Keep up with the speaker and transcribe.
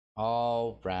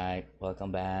All right,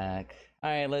 welcome back. All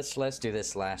right, let's do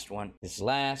this last one. This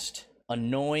last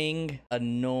annoying.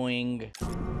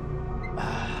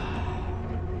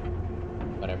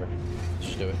 Whatever.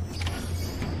 Just do it.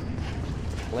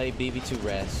 Play BB to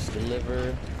rest.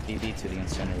 Deliver BB to the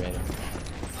incinerator.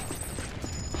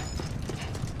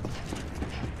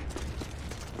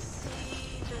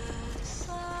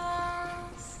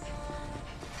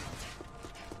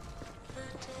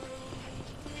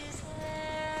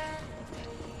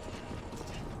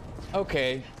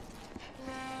 Okay.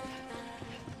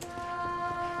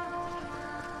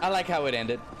 I like how it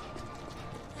ended.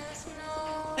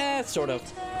 Sort of.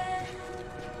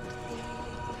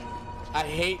 I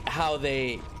hate how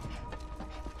they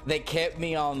kept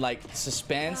me on like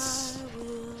suspense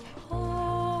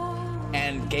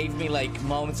and gave me like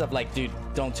moments of like, dude,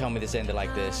 don't tell me this ended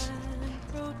like this.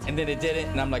 And then it didn't,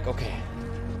 and I'm like, okay.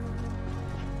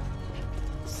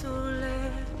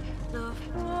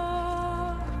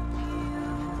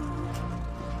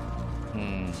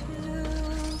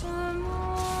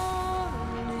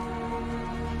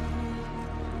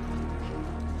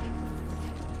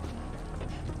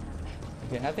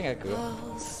 Okay, I think I could.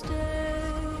 I'll stay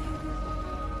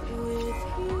with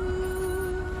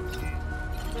you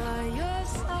by your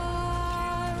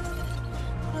side.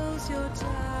 Close your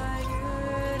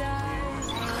tired eyes.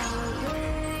 I'll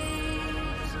wait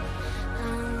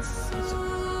and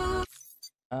soon.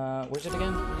 Where's it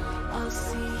again? I'll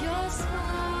see your smile.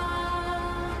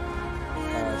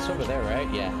 It's over there, right?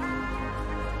 Yeah.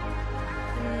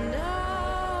 And I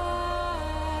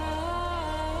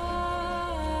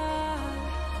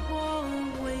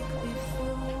won't wake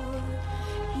before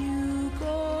you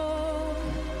go.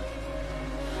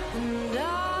 And I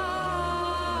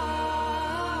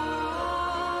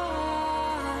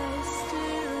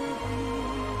still be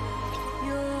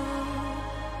your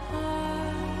heart.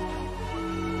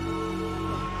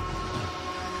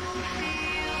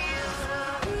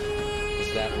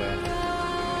 It's that way.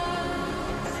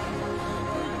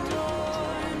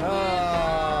 Oh.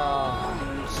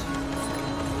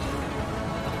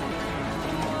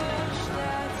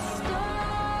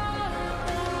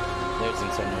 There's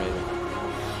incinerator.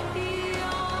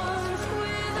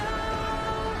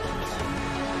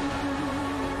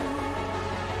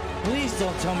 Please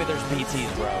don't tell me there's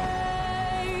BTs, bro.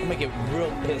 I'm gonna get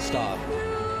real pissed off.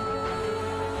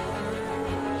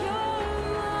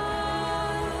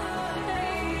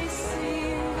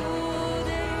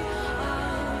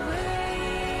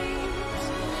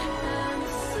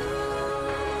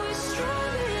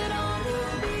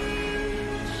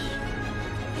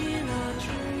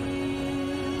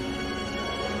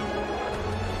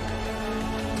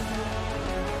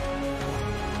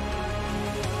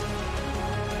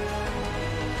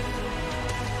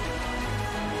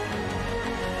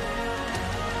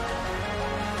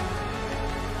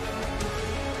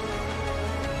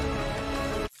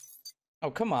 Oh,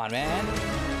 come on, man.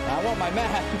 I want my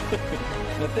map.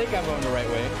 I think I'm going the right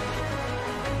way.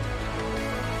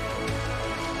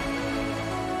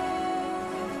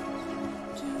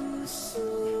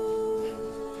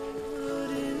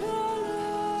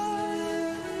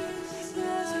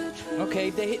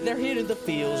 Okay, they're hitting the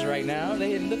fields right now. They're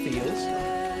hitting the fields.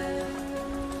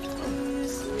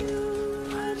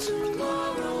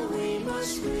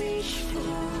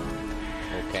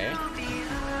 Okay.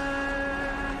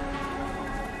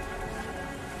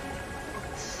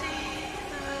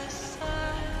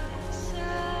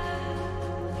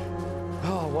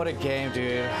 Oh, what a game,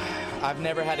 dude. I've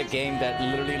never had a game that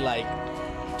literally like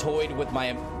toyed with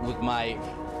my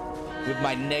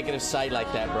negative side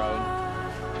like that, bro.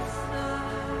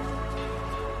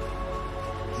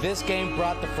 This game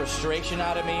brought the frustration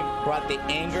out of me, brought the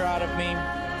anger out of me,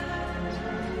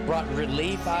 brought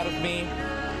relief out of me.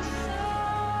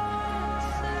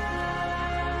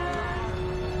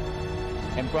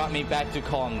 And brought me back to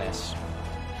calmness.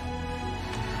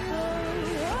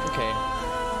 Okay.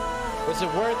 Was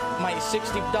it worth my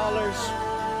 $60?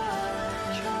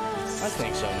 I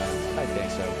think so, man. I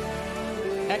think so.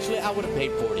 Actually, I would have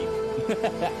paid 40.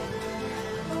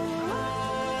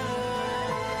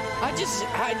 I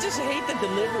just hate the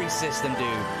delivery system,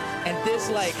 dude. And this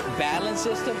like balance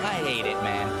system, I hate it,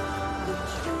 man.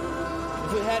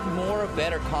 If we had more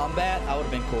better combat, I would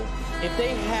have been cool. If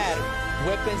they had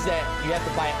weapons that you have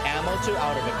to buy ammo to, I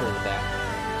would have been cool with that.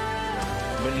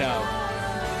 But no.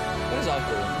 It was all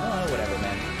cool. Oh, whatever,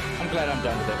 man. I'm glad I'm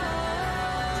done with it.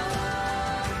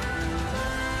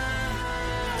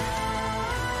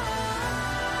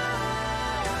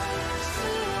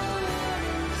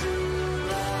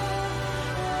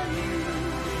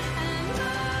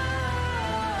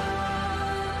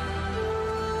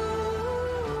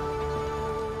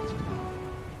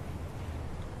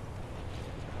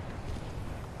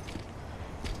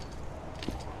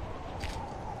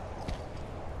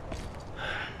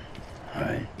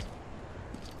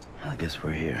 I guess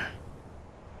we're here.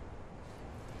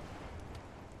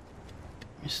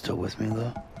 You still with me,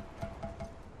 though?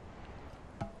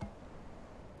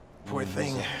 Poor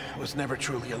thing was never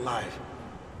truly alive.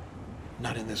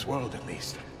 Not in this world, at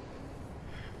least.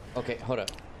 Okay, hold up.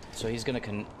 So he's gonna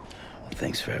Well,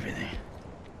 thanks for everything.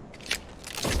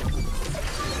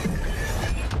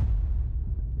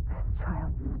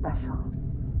 Child special.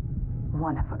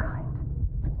 One of a kind.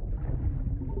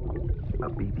 A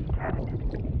BB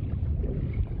candidate.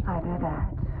 Either that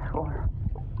or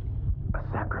A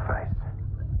sacrifice.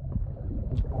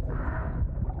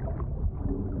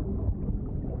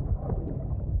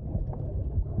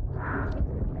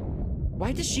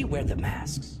 Why does she wear the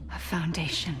masks? a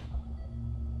foundation.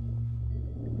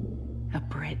 A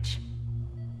bridge.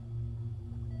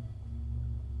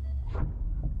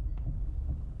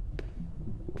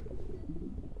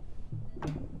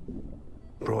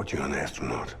 Brought you an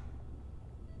astronaut.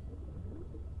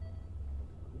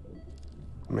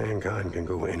 Mankind can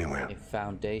go anywhere. A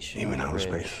foundation. Even outer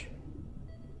bridge. space.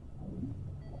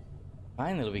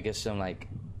 Finally, we get some like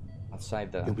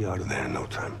outside the. You'll be out of there in no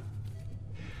time.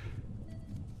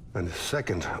 And the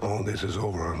second all this is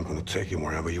over, I'm gonna take you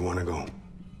wherever you want to go.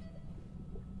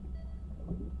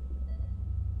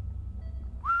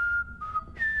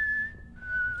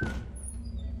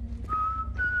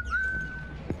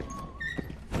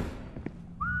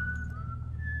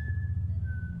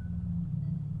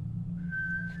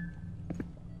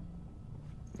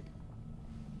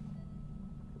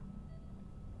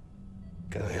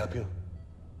 Can I help you?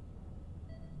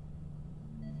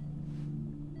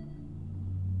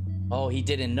 Oh, he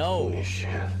didn't know. Holy shit.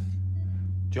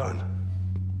 John,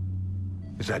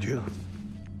 is that you?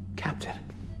 Captain,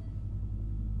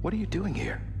 what are you doing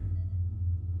here?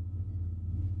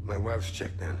 My wife's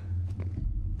checked in.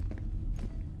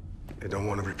 They don't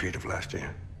want a repeat of last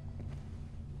year.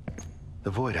 The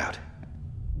Void Out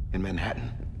in Manhattan.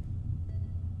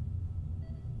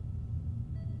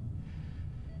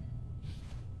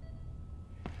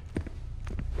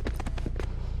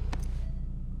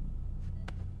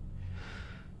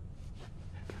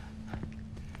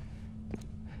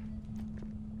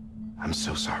 I'm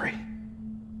so sorry.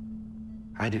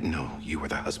 I didn't know you were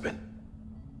the husband.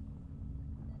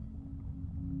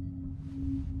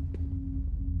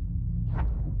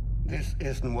 This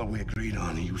isn't what we agreed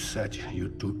on. You said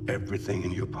you'd do everything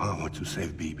in your power to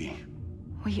save BB.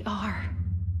 We are.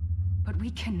 But we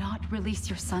cannot release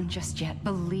your son just yet.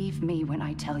 Believe me when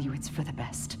I tell you it's for the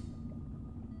best.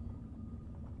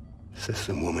 This is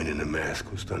some woman in a mask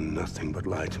who's done nothing but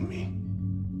lie to me.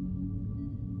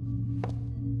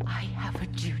 I have a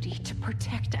duty to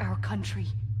protect our country.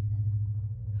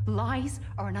 Lies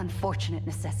are an unfortunate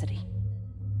necessity.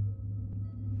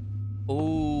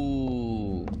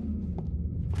 Ooh.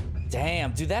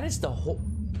 Damn, dude, that is the whole.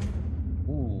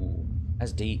 Ooh,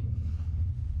 that's deep.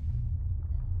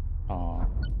 Aw.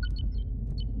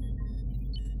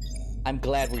 I'm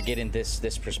glad we're getting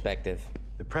this perspective.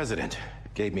 The president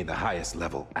gave me the highest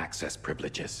level access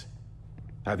privileges.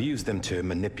 I've used them to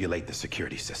manipulate the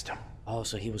security system. Oh,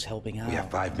 so he was helping out. We have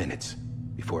 5 minutes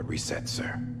before it resets,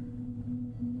 sir.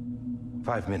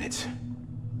 5 minutes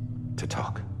to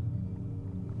talk.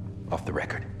 Off the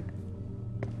record.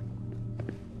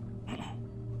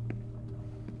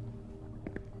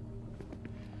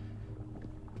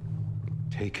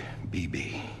 Take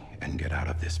BB and get out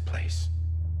of this place.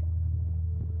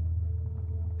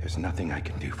 There's nothing I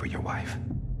can do for your wife.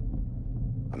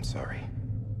 I'm sorry.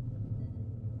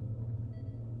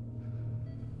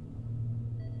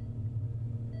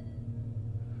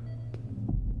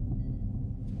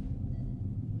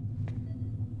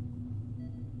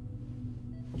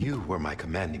 You were my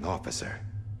commanding officer,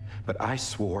 but I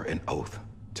swore an oath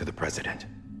to the president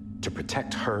to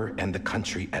protect her and the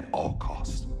country at all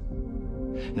costs.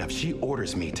 Now, if she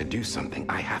orders me to do something,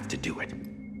 I have to do it.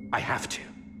 I have to.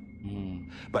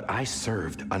 But I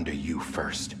served under you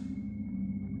first.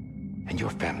 And your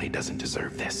family doesn't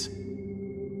deserve this.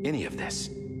 Any of this.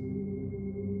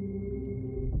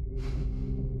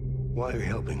 Why are you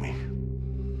helping me?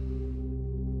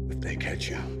 If they catch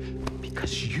you.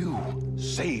 Because you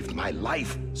saved my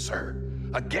life, sir.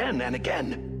 Again and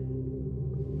again.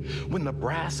 When the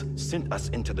brass sent us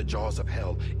into the jaws of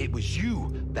hell, it was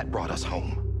you that brought us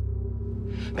home.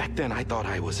 Back then, I thought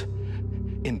I was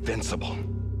invincible.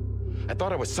 I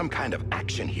thought I was some kind of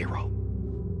action hero.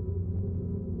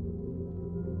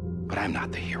 But I'm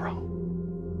not the hero.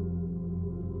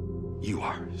 You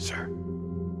are, sir.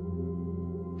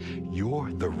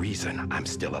 You're the reason I'm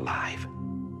still alive.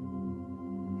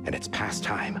 And it's past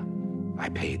time I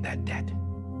paid that debt.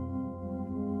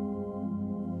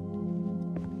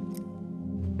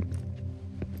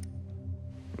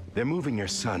 They're moving your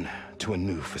son to a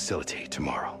new facility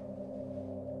tomorrow.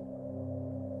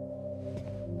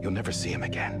 You'll never see him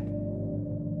again.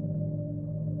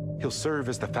 He'll serve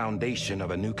as the foundation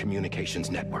of a new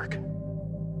communications network.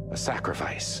 A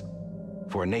sacrifice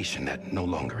for a nation that no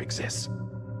longer exists.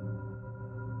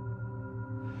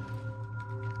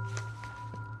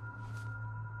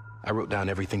 I wrote down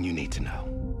everything you need to know.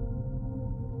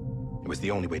 It was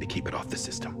the only way to keep it off the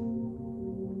system.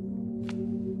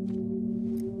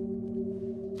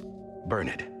 Burn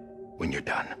it when you're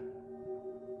done.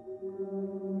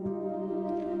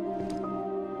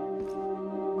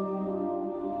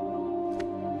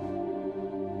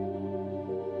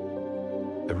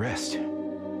 The rest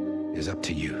is up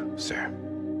to you, sir.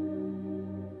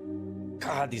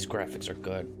 God, these graphics are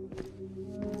good.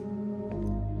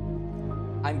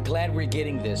 I'm glad we're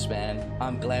getting this, man.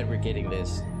 I'm glad we're getting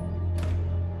this.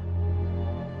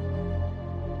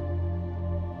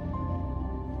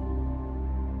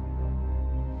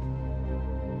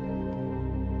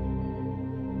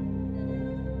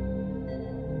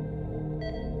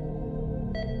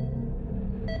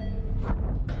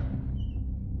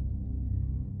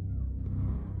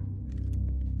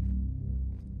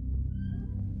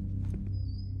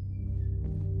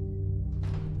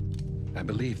 I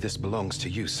believe this belongs to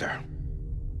you, sir.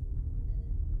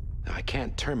 I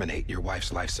can't terminate your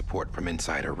wife's life support from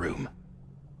inside her room.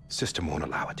 System won't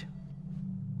allow it.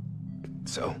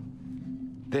 So,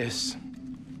 this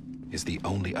is the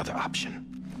only other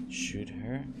option. Shoot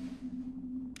her.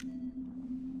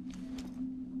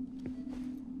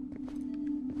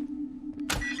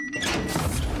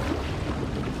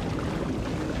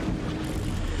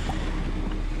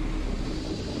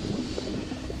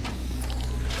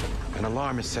 An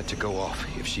alarm is set to go off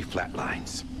if she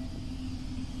flatlines.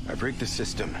 I've rigged the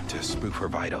system to spoof her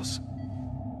vitals.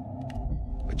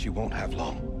 But you won't have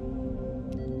long.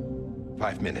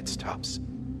 5 minutes tops.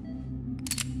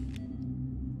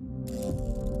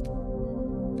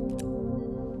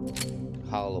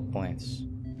 Hollow points.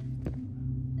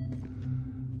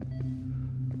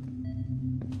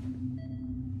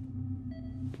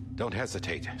 Don't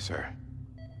hesitate, sir.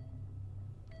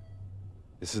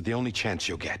 This is the only chance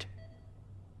you'll get.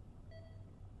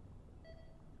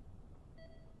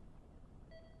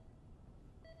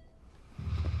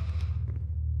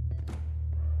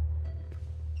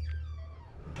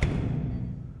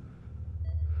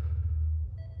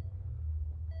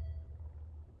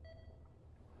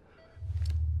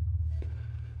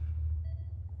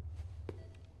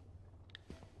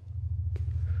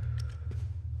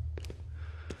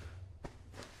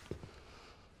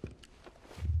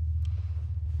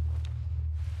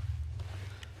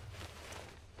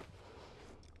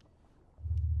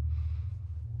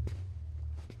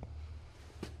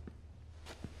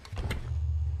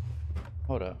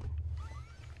 Hold up.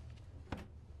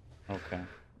 Okay.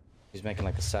 He's making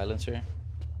like a silencer.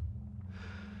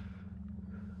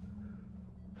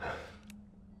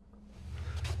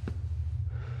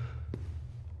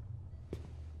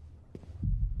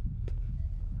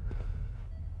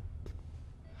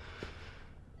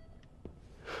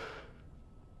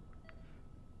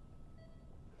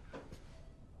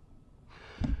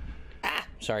 Ah!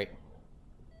 Sorry.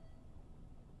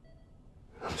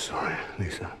 I'm sorry,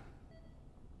 Lisa.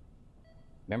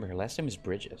 Remember, her last name is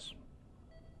Bridges.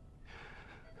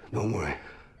 Don't worry.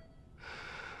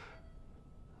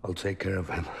 I'll take care of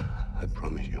him. I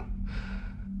promise you.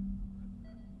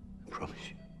 I promise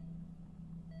you.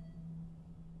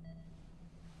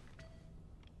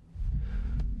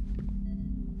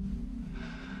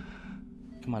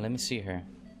 Come on, let me see her.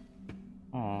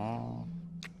 Aww.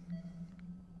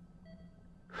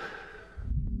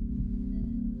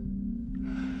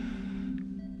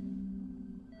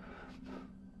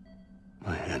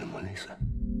 My animal, Lisa.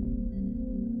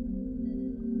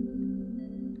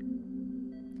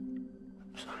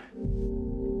 I'm sorry.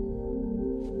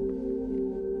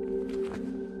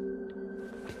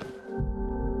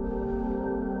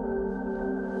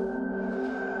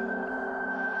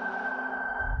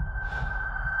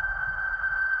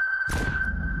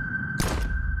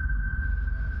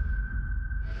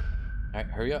 All right,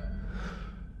 hurry up.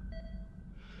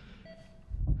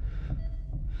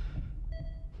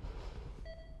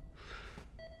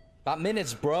 About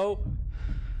minutes, bro.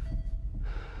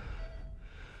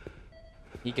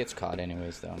 He gets caught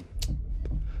anyways, though.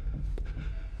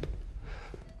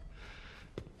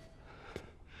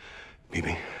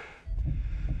 BB.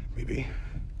 BB.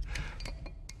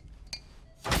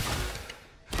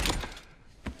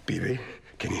 BB,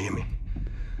 can you hear me?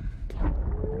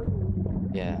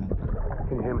 Yeah.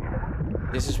 Can you hear me?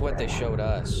 This is what they showed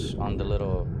us on the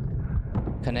little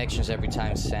connections every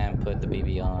time Sam put the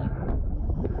BB on.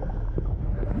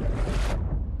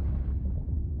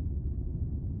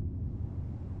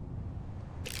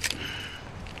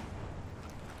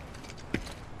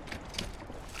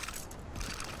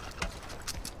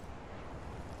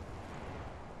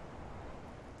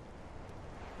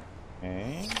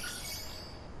 Okay.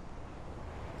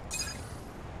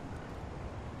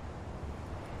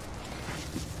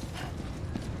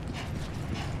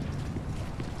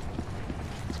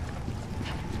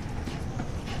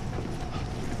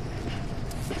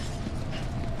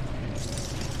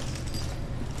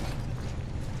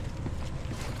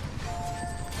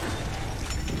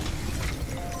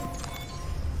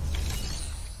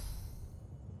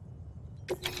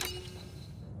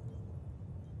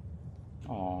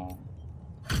 Aww.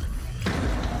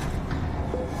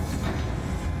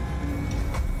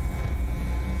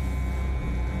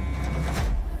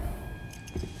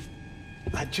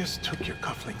 I just took your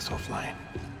cufflinks offline.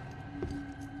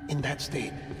 In that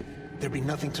state, there'd be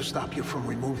nothing to stop you from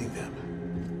removing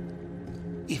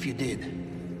them. If you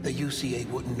did, the UCA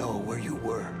wouldn't know where you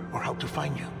were or how to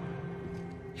find you.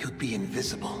 You'd be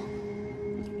invisible.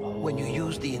 When you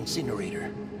use the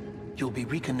incinerator, you'll be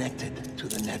reconnected to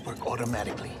the network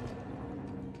automatically.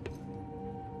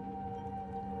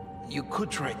 You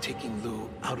could try taking Lou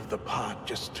out of the pod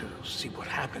just to see what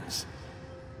happens.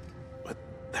 But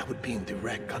that would be in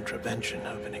direct contravention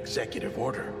of an executive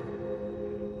order.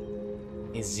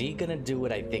 Is he gonna do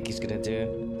what I think he's gonna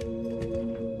do?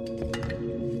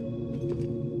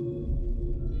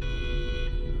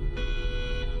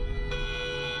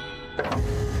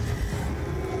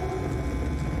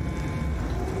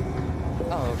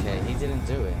 Oh, okay, he didn't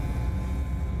do it.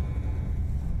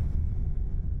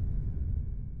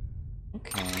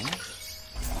 Okay.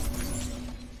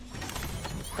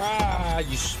 Ah,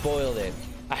 you spoiled it.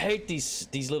 I hate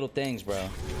these little things, bro.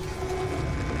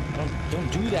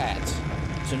 Don't do that.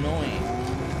 It's annoying.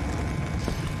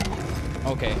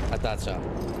 Okay, I thought so.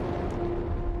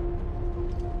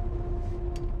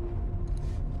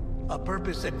 A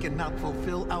purpose that cannot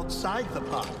fulfill outside the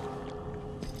pod.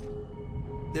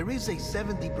 There is a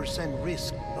 70%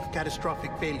 risk of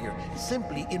catastrophic failure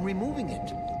simply in removing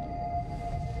it.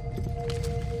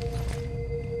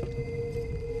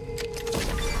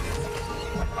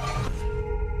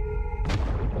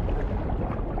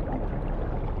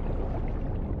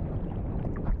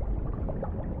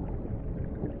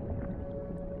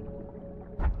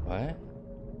 What?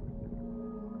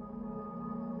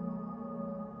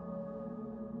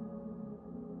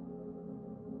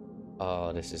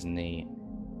 Oh, this is neat.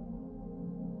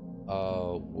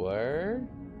 Oh, word?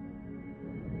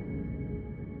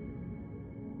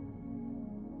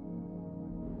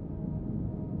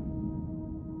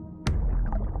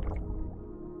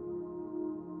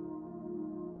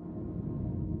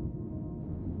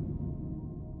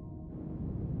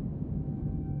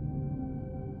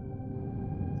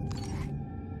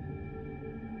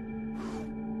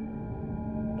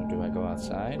 Or do I go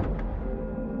outside?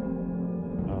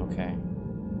 Okay.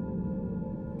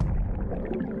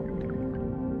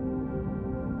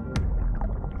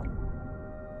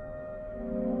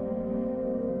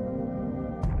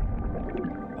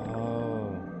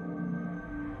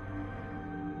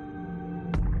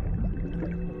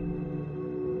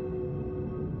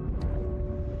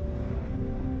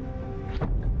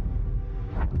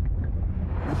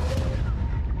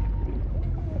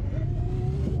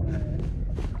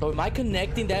 Oh, am I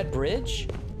connecting that bridge?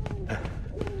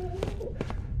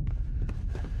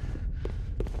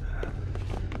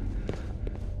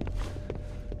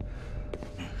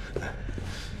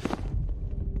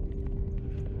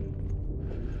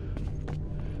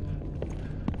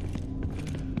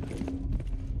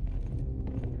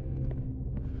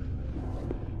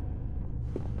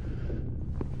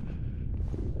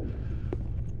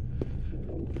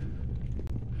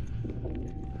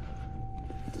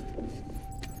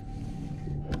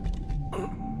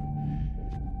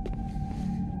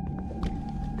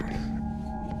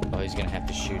 Oh, he's gonna have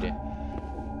to shoot it.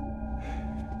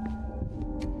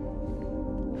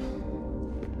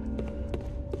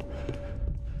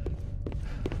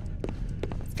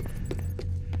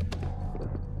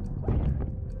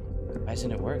 Why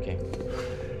isn't it working?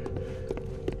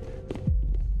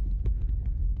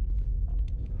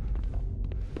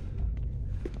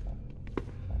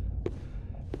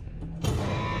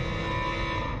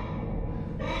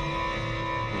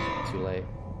 Too late.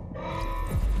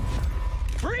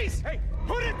 Freeze! Hey,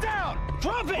 put it down!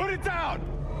 Drop it! Put it down!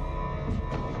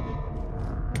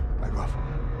 Back off.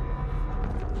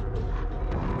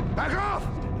 Back off!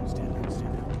 Stand down,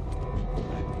 stand down.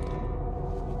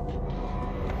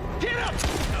 Get up!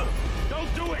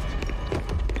 Don't do it!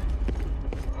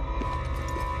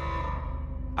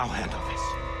 I'll handle this.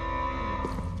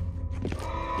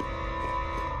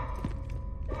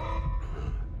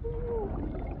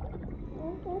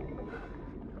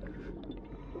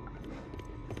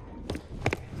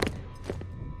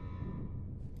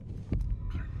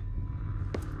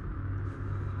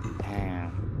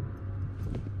 Damn.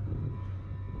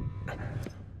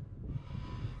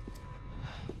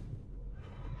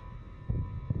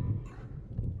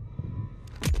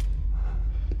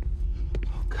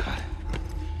 Oh, God.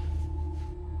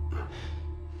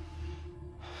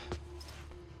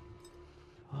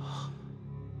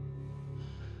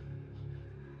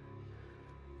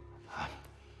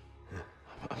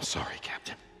 I'm sorry,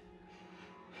 Captain.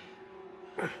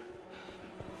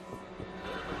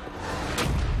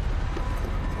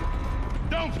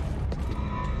 Don't!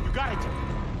 You got it!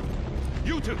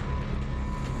 You two!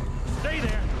 Stay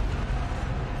there!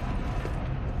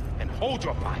 And hold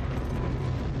your fire!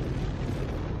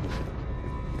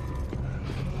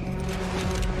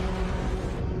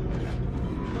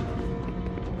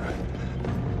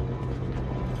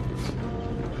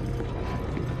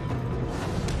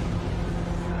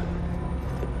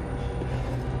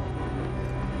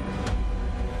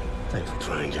 Thanks for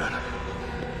trying, John.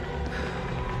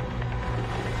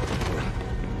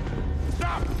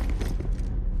 Stop!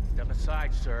 Step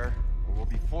aside, sir, or we'll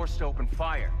be forced to open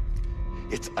fire.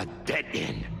 It's a dead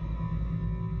end.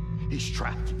 He's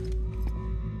trapped.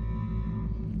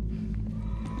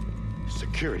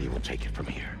 Security will take it from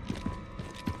here.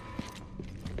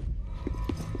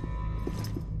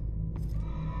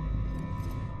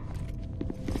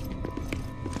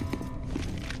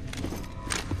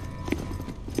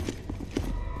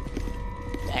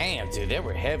 Damn, dude, they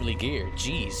were heavily geared.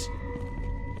 Jeez.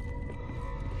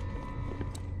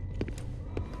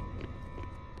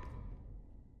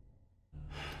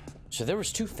 So there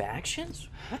was two factions?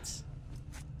 What?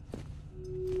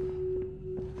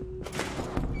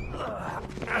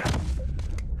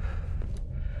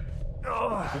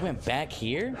 We went back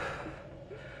here?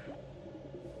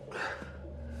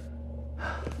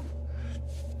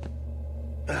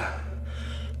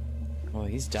 Well,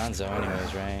 he's donezo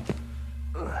anyways, right?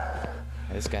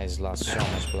 This guy's lost so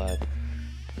much blood.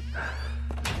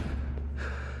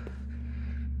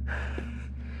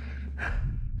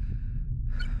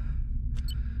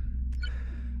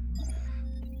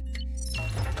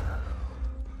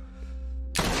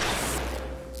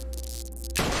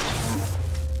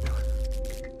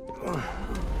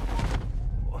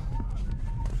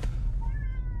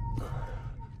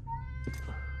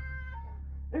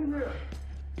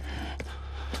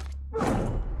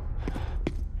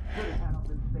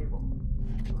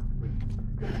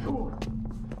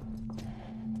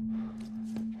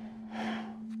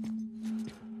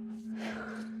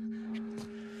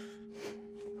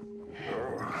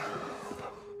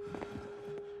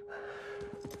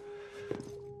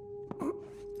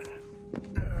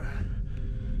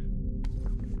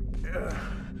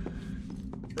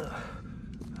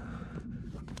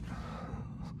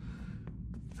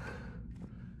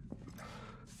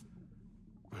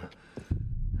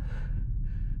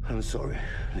 I'm sorry,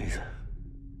 Lisa.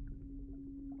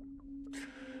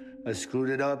 I screwed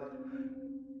it up.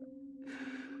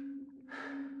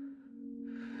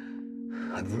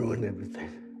 I've ruined everything.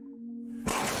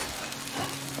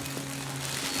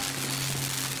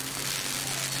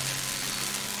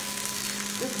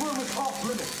 This room is off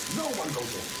limits. No one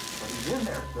goes in. But he's in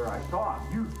there, sir. I saw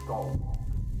him. You stole him.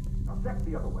 Now check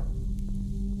the other way.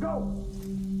 Go!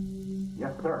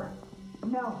 Yes, sir.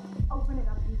 No. Open it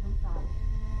up. He's inside.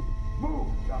 Move,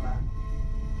 dumbass.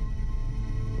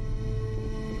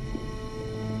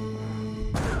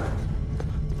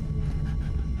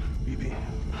 BB.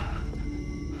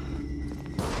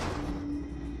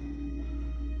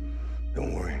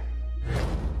 Don't worry.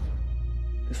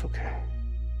 It's okay.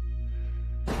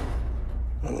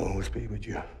 I'll always be with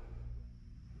you.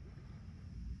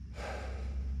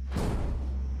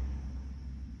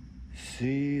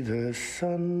 See the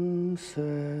sunset,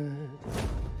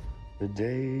 the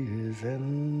day is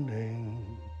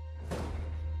ending.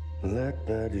 Let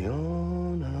that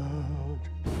yawn out,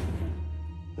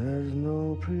 there's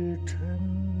no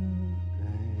pretending.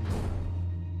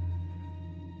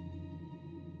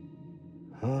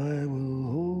 I will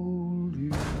hold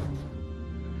you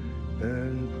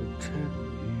and protect you.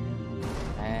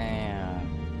 Damn.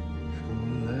 So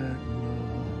let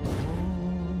love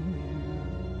hold you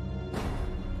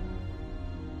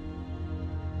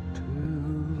till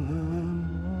the morning.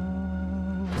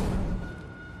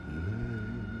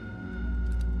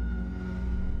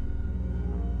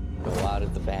 out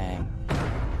at the bang.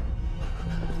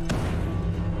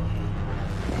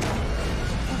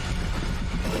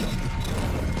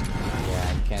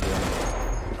 Yeah, you can't do anything.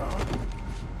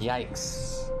 Yikes.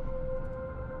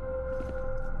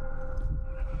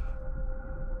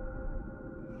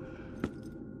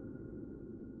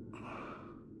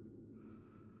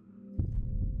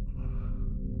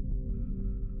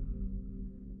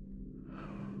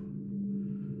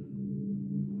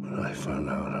 When I found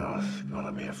out I was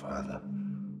gonna be a father,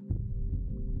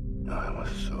 I was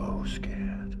so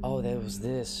scared. Oh, there was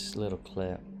this little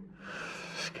clip.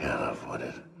 Scared of what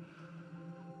it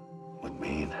would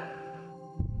mean.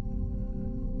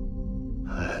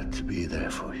 I had to be there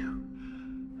for you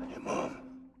and your mom,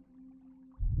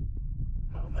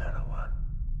 no matter what.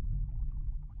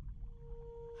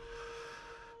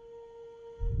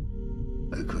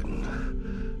 I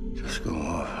couldn't just go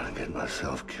off and get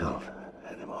myself killed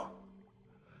anymore.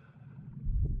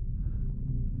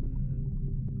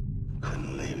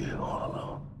 Couldn't leave you all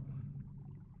alone.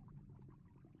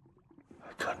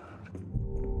 I couldn't.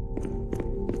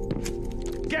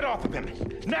 Get off of him!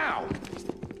 Now!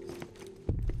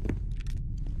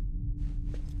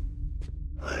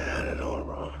 I had it all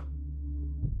wrong.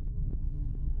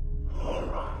 All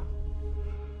wrong.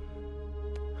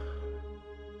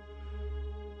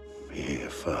 Being a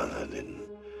father didn't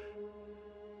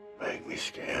make me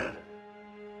scared.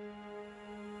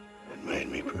 It made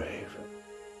me brave.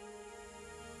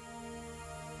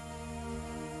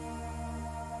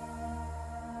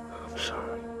 I'm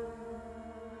sorry.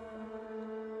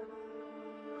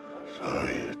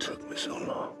 Sorry it took me so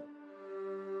long.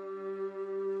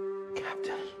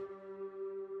 Captain.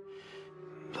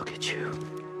 Look at you.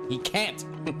 He can't.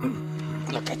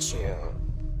 Look at you.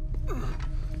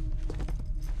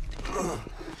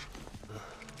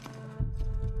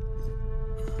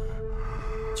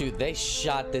 Dude, they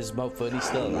shot this mofo and he's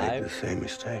still Don't make alive. the same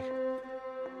mistake.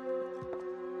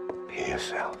 Be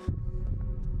yourself.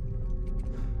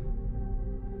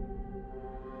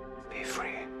 Be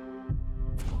free.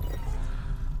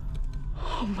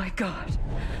 Oh my God.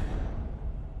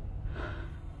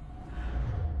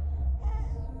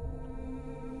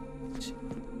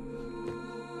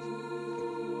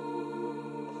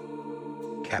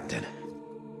 Captain.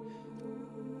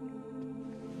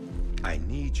 I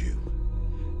need you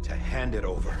to hand it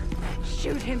over.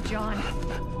 Shoot him, John.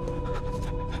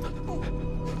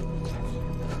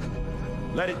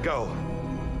 Let it go.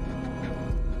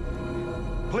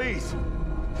 Please.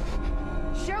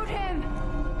 Shoot him!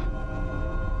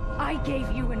 I gave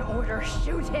you an order.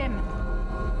 Shoot him!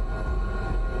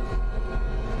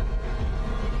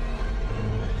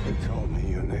 You told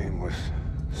me your name was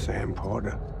Sam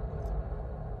Porter.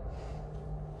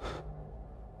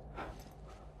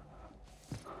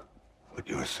 But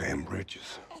you're Sam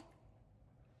Bridges.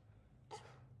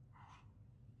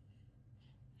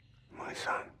 My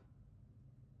son.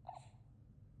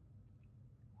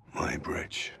 My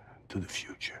bridge to the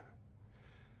future.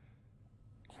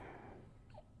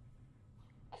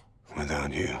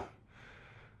 Without you,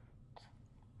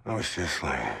 I was just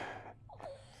like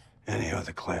any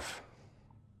other Cliff.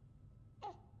 A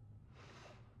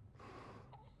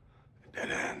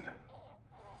dead end.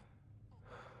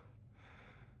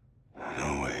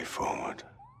 No way forward.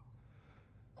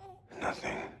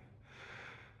 Nothing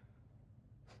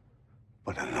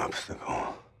but an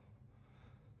obstacle.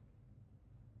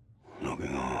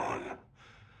 Looking on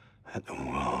at the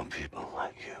world people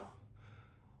like you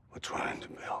were trying to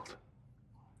build.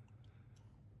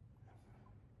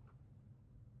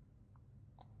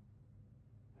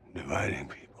 Dividing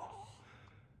people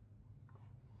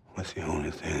was the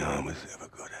only thing I was ever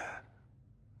good at.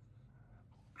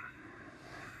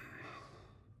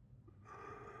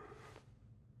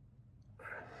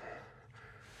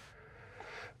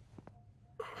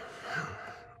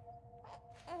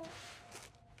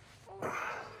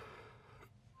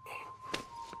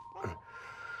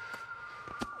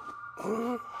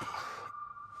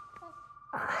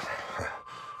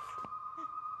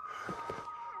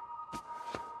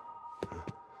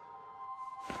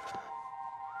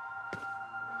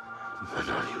 But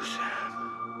not you, Sam.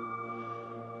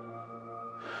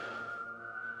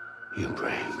 You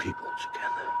bring people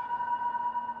together.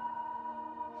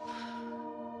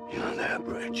 You're their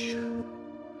bridge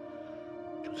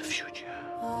to the future.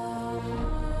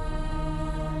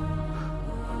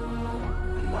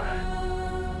 And mine.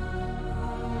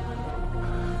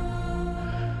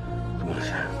 Come on,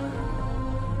 Sam.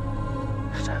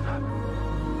 Stand up.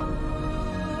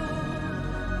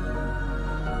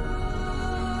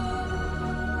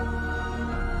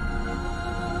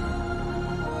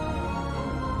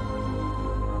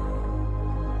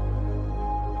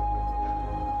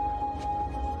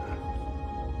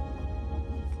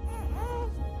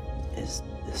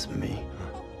 It's me.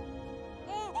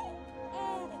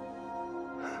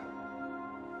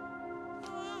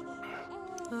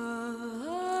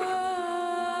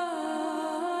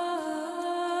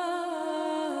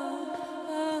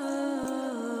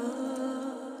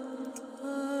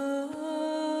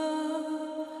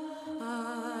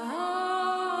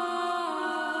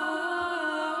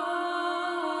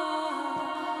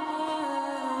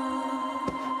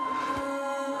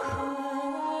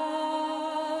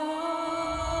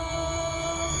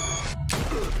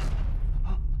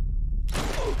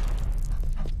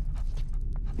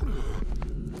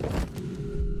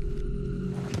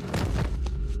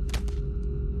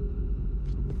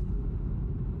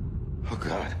 Oh,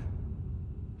 God.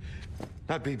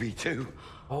 Not BB2.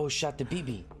 Oh, shot the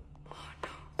BB.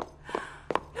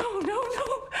 No, no,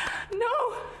 no,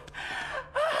 no!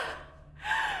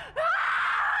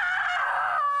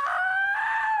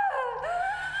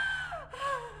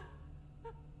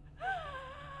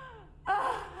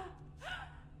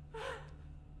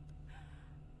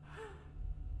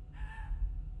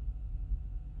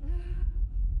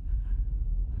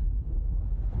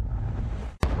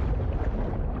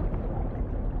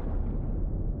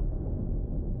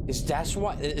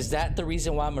 Is that the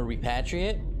reason why I'm a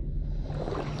repatriate?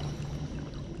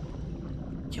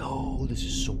 Yo, this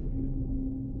is so...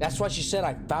 That's why she said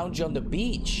I found you on the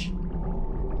beach.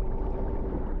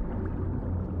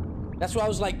 That's why I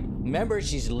was like, remember,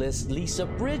 she's Lisa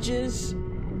Bridges.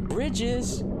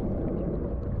 Bridges.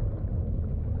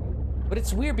 But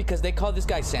it's weird because they call this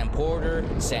guy Sam Porter,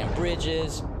 Sam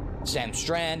Bridges, Sam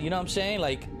Strand. You know what I'm saying?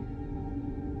 Like,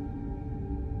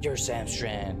 you're Sam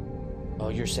Strand. Oh,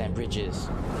 you're Sam Bridges.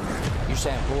 You're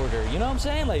Sam Porter. You know what I'm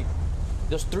saying? Like,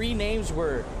 those three names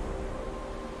were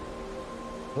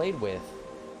played with.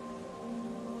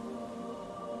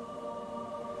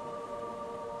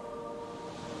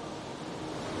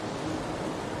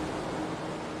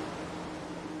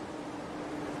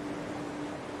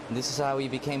 And this is how he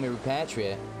became a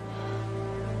repatriate.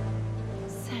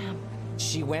 Sam,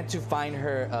 She went to find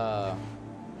her,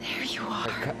 there you are.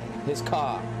 his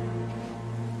car.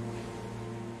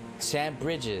 Sam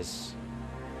Bridges.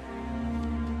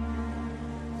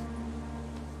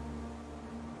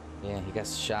 Yeah, he got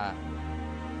shot.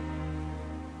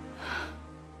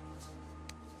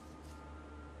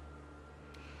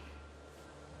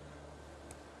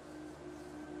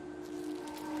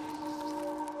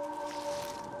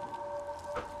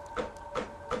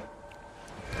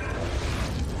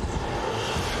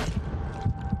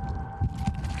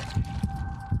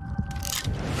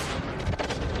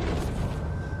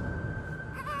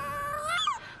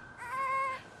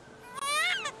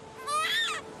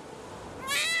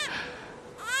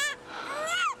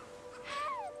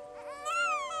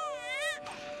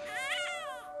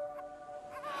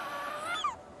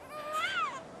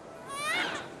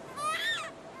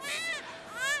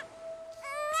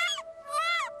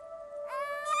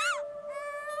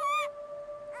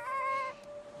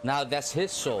 Now that's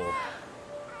his soul.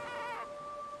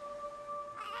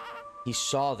 He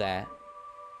saw that.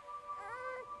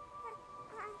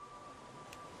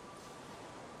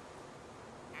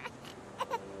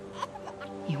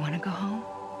 You want to go home?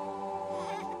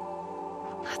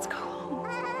 Let's go home.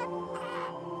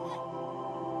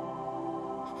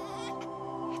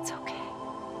 It's okay.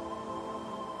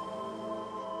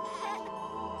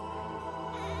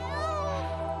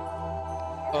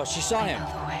 Oh, she saw him. I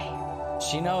know the way.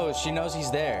 She knows he's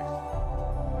there.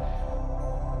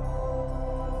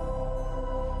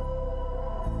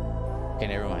 Okay,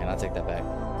 never mind. I'll take that back.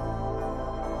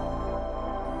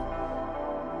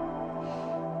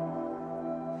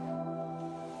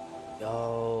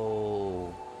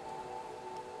 Yo.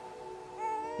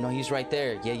 No, he's right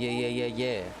there. Yeah.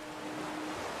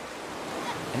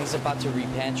 And he's about to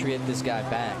repatriate this guy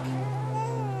back.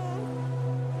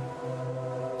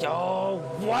 Yo,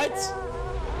 what?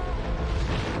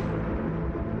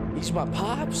 He's my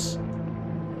pops?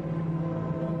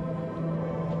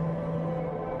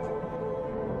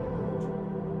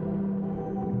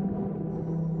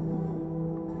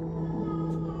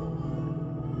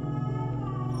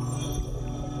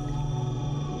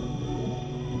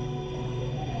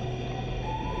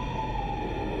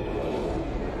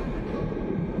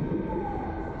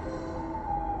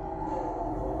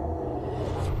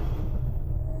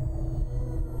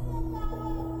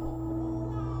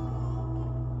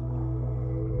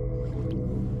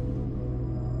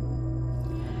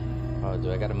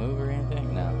 Do I gotta move or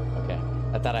anything? No. Okay.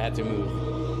 I thought I had to move.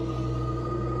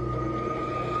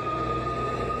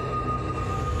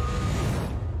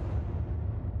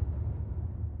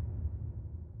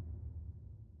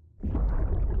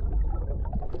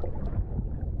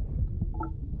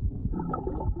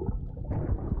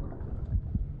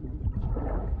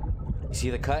 You see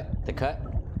the cut? The cut?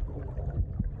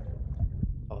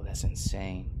 Oh, that's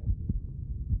insane.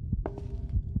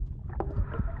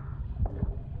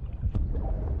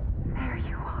 There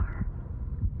you are.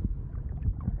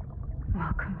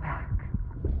 Welcome back.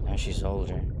 Now she's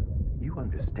older. You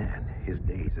understand his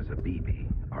days as a BB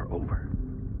are over,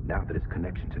 now that his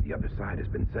connection to the other side has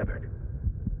been severed.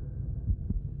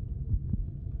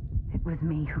 It was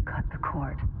me who cut the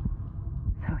cord.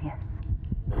 So yes.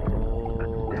 Oh.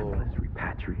 A deathless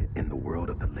repatriate in the world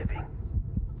of the living.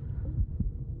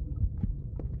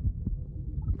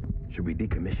 Should we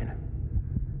decommission him?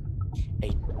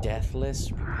 A deathless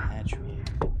repatriate.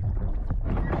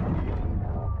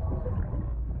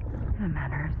 In a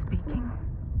manner of speaking.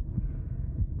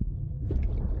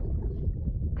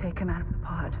 Take him out of the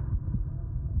pod.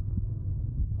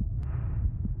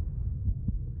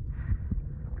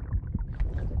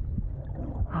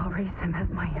 I'll raise him as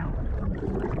my own.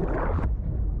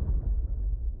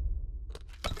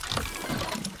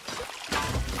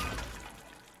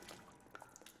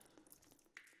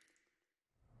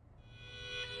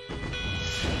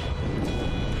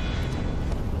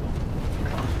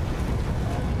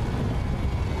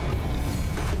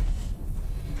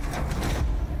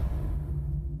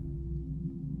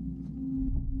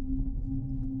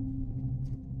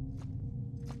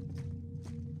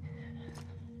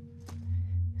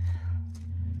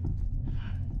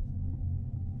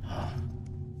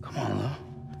 Come on, Lou.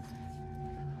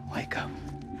 Wake up.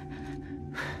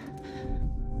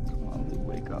 Come on, Lou,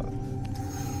 wake up.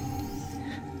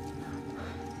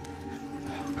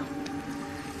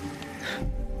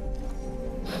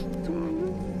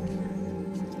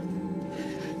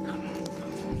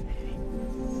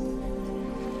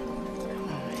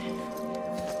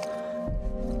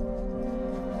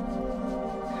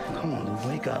 Come on, Lou,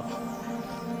 wake up.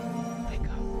 Wake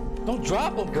up. Don't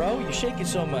drop him, bro. You're shaking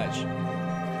so much.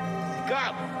 Wake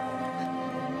up.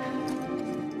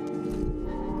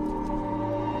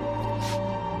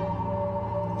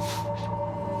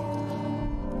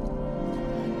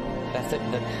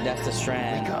 That's the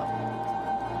strand. Wake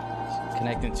up.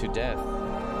 Connecting to death.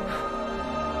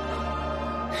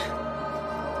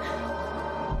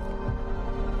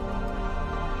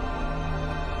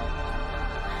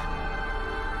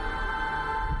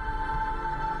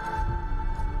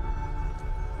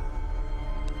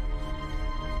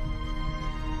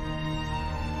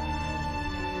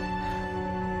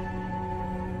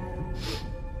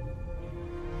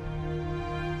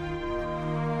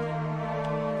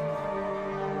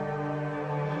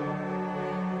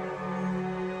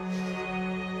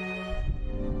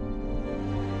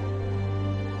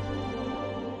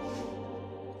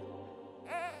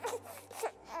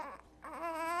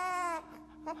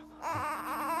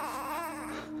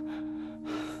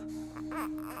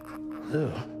 Ew.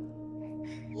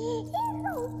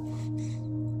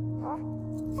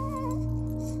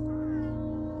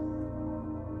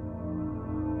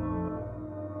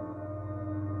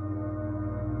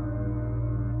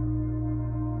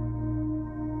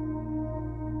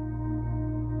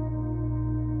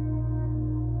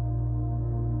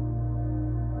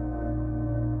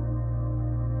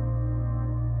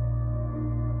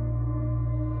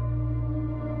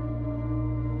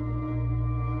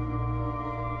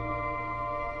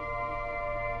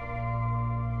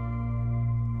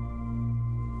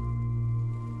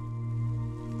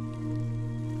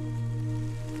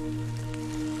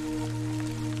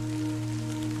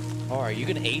 Oh, are you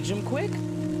gonna age him quick?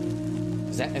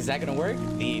 Is that gonna work?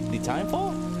 The time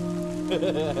fall?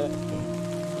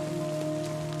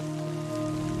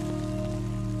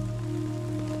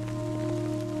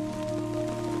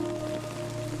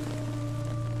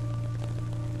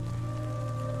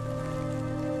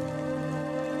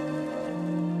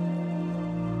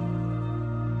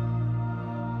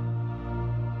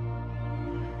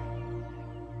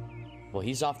 Well,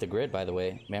 he's off the grid, by the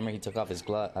way. Remember, he took off his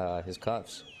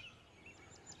cuffs.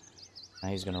 Now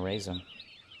he's gonna raise him.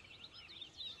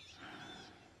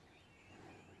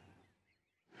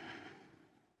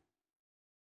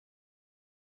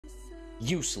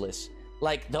 Useless.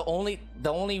 Like the only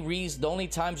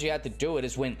times you have to do it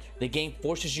is when the game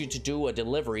forces you to do a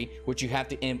delivery, which you have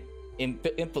to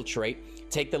infiltrate,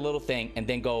 take the little thing, and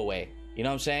then go away. You know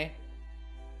what I'm saying?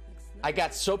 I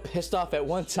got so pissed off at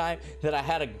one time that I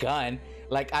had a gun.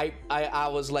 Like I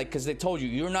was like, because they told you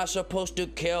you're not supposed to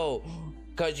kill,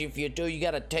 because if you do, you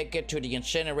gotta take it to the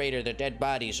incinerator, the dead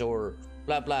bodies, or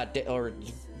blah blah, or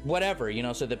whatever, you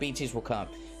know, so the BTs will come.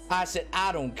 I said,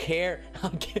 I don't care,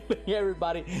 I'm killing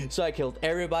everybody. So I killed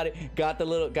everybody, got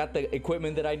the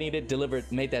equipment that I needed,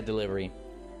 made that delivery.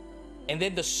 And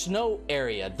then the snow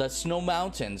area, the snow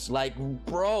mountains, like,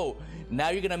 bro, now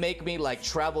you're gonna make me like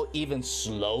travel even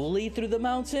slowly through the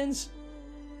mountains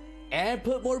and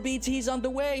put more BTs on the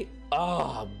way.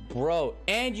 Oh, bro.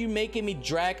 And you making me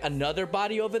drag another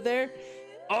body over there.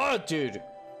 Oh, dude,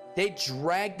 they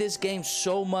dragged this game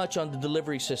so much on the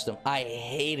delivery system. I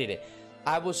hated it.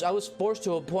 I was forced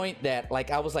to a point that,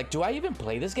 like, I was like, do I even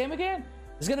play this game again?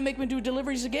 It's gonna make me do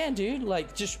deliveries again, dude.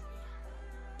 Like, just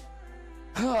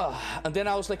and then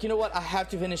I was like, you know what? I have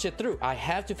to finish it through. I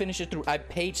have to finish it through. I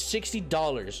paid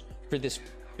 $60 for this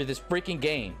freaking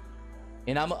game,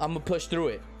 and I'm gonna push through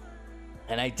it.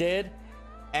 And I did,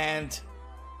 and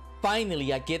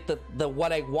finally I get the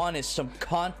what I want is some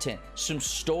content, some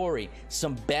story,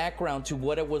 some background to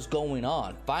what it was going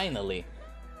on, finally.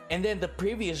 And then the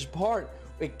previous part,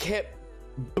 it kept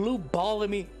blue balling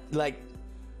me like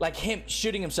him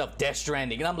shooting himself, Death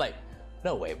Stranding. And I'm like,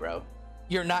 no way, bro.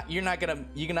 You're not gonna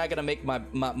make my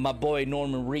boy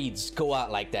Norman Reedus go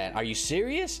out like that. Are you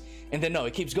serious? And then no,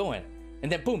 it keeps going. And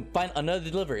then boom, find another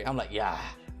delivery. I'm like, yeah,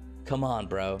 come on,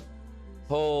 bro.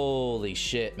 Holy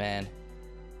shit, man.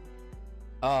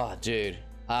 Oh, dude,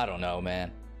 I don't know,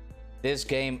 man. This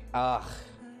game, I'm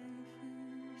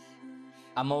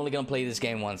only gonna play this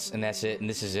game once, and that's it, and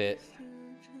this is it.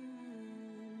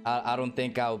 I don't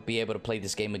think I'll be able to play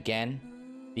this game again,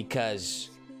 because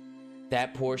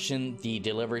that portion, the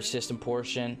delivery system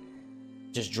portion,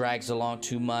 just drags along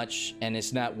too much, and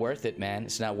it's not worth it, man.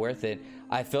 It's not worth it.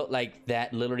 I felt like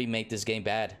that literally made this game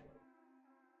bad.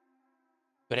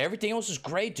 But everything else is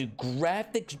great, dude.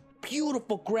 Graphics,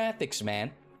 beautiful graphics,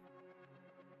 man.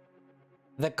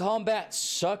 The combat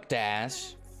sucked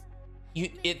ass.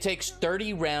 It takes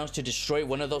 30 rounds to destroy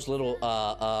one of those little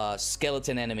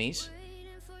skeleton enemies.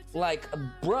 Like,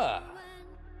 bruh.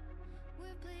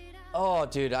 Oh,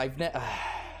 dude, and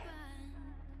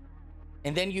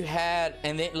then you had,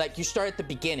 and then like you start at the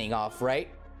beginning off, right?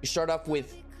 You start off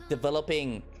with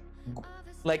developing,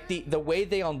 like the way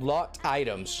they unlocked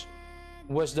items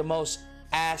was the most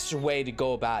ass way to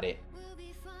go about it.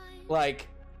 Like,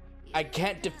 I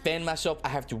can't defend myself. I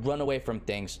have to run away from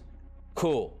things.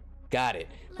 Cool, got it.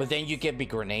 But then you give me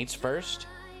grenades first,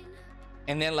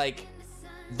 and then like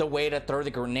the way to throw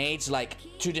the grenades, like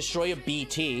to destroy a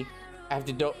BT, I have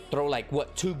to throw like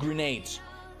what, 2 grenades.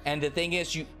 And the thing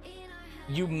is,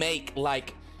 you make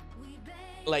like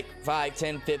 5,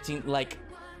 10, 15 like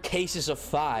cases of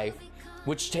 5,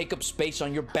 which take up space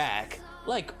on your back.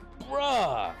 Like,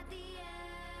 bruh.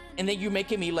 And then you're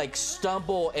making me like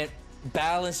stumble and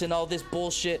balance and all this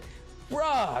bullshit.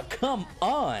 Bruh, come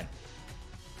on.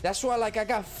 That's why, like, I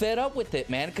got fed up with it,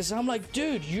 man, because I'm like,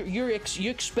 dude, you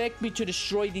expect me to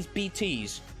destroy these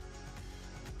BTs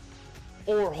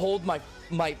or hold my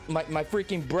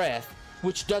freaking breath,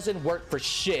 which doesn't work for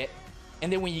shit.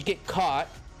 And then when you get caught,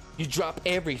 you drop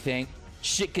everything,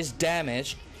 shit gets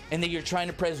damaged, and then you're trying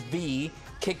to press V,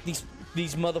 kick these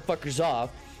motherfuckers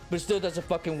off, but it still doesn't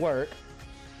fucking work.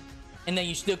 And then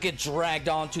you still get dragged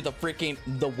onto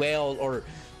the whale or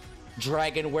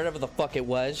dragon, wherever the fuck it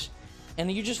was. And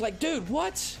then you're just like, dude,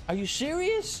 what? Are you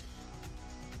serious?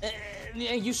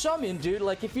 And you saw me, dude.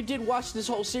 Like, if you did watch this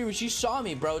whole series, you saw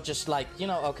me, bro. Just like, you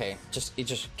know, okay, just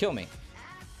kill me.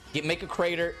 Make a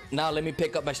crater. Now let me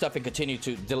pick up my stuff and continue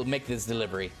to make this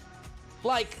delivery.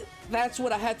 Like, that's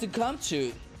what I had to come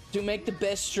to make the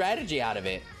best strategy out of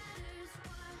it.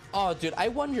 Oh, dude, I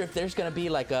wonder if there's gonna be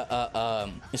like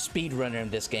a speedrunner in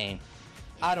this game.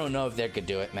 I don't know if they could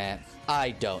do it, man.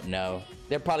 I don't know.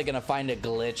 They're probably gonna find a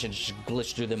glitch and just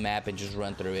glitch through the map and just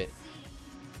run through it.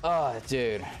 Oh,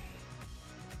 dude.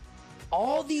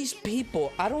 All these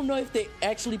people, I don't know if they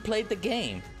actually played the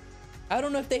game. I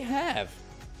don't know if they have.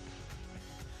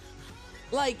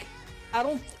 Like,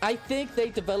 I think they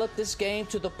developed this game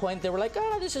to the point they were like,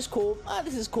 oh, this is cool. Oh,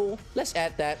 this is cool. Let's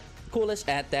add that. Cool, let's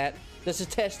add that. Does it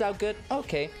test out good?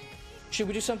 Okay. Should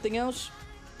we do something else?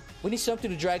 We need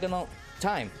something to drag on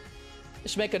time.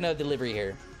 Let's make another delivery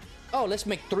here. Oh, let's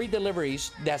make 3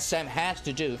 deliveries that Sam has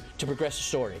to do to progress the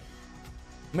story.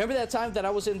 Remember that time that I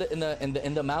was in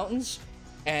the mountains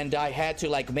and I had to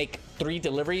like make 3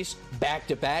 deliveries back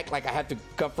to back? Like, I had to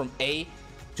come from A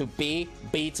to B,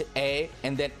 B to A,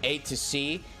 and then A to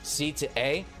C, C to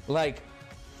A. Like,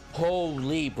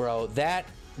 holy, bro,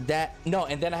 no,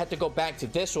 and then I had to go back to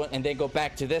this one and then go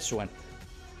back to this one.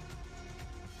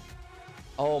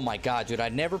 Oh my god, dude,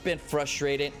 I've never been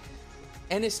frustrated.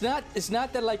 And it's not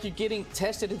that like you're getting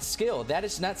tested in skill. That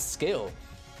is not skill.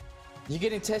 You're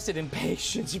getting tested in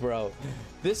patience, bro.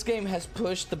 This game has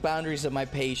pushed the boundaries of my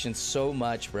patience so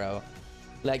much, bro.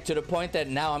 Like, to the point that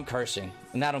now I'm cursing.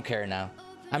 And I don't care now.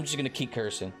 I'm just gonna keep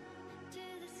cursing.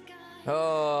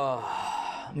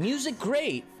 Oh, music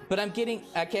great, but I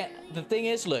can't. The thing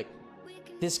is, look,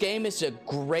 this game is a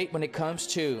great when it comes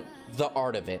to the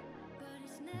art of it.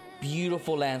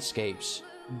 Beautiful landscapes,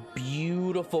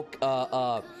 beautiful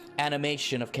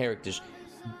animation of characters,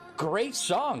 great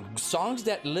songs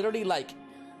that literally like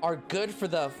are good for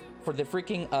the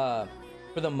freaking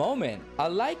for the moment. I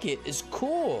like it. It's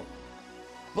cool,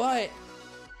 but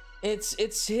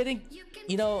it's hitting,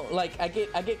 you know, like I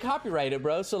get copyrighted,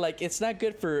 bro. So like it's not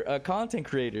good for content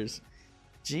creators.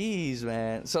 Jeez,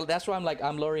 man. So that's why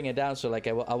I'm lowering it down so like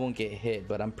I won't get hit,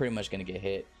 but I'm pretty much gonna get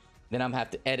hit. Then I'm gonna have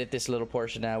to edit this little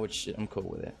portion now, which I'm cool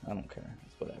with it. I don't care.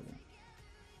 It's whatever.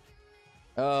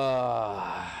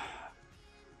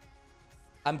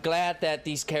 I'm glad that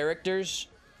these characters,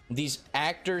 these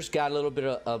actors got a little bit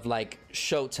of like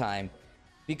showtime,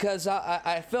 because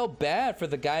I felt bad for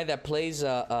the guy that plays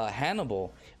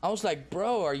Hannibal. I was like,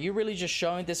 bro, are you really just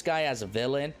showing this guy as a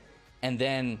villain and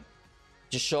then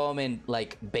just show him in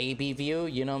like baby view,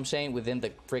 you know what I'm saying, within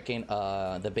the freaking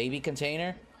the baby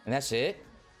container, and that's it?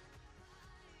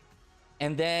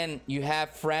 And then you have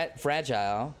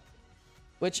Fragile,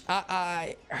 which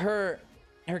her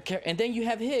and then you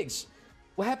have Higgs.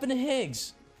 What happened to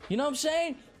Higgs? You know what I'm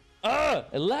saying?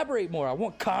 Elaborate more. I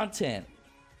want content.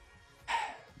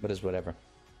 But it's whatever.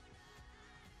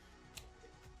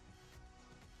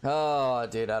 Oh,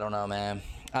 dude, I don't know, man.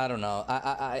 I don't know.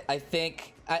 I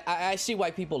think I see why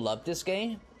people love this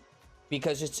game,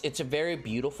 because it's a very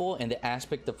beautiful in the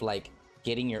aspect of like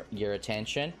getting your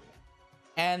attention,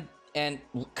 and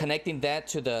connecting that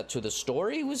to the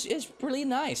story is really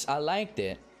nice. I liked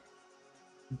it,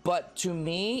 but to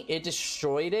me it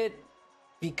destroyed it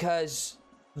because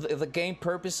the game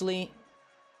purposely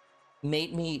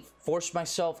made me force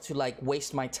myself to like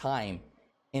waste my time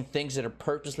in things that are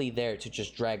purposely there to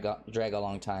just drag a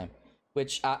long time,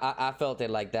 which I felt that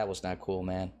like that was not cool,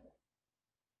 man.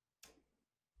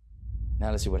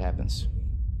 Now let's see what happens.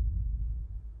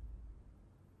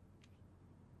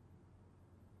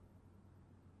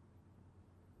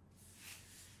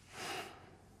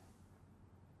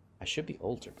 I should be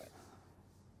older, but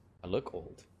I look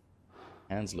old.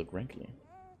 Hands look wrinkly.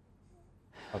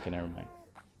 Okay, never mind.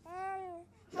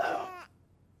 Hello.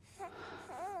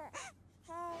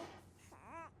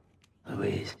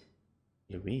 Louise.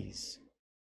 Louise.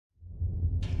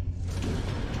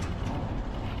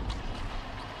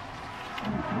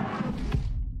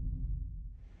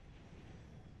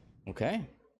 Okay.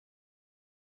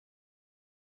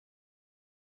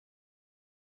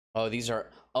 Oh, these are...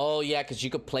 Oh, yeah, because you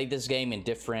could play this game in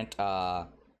different dialogue.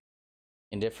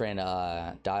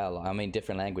 I mean,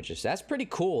 different languages. That's pretty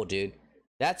cool, dude.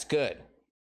 That's good.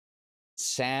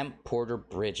 Sam Porter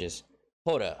Bridges.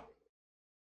 Hold up.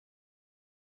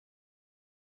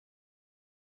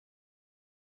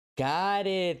 Got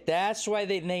it. That's why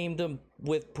they named him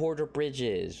with Porter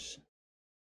Bridges.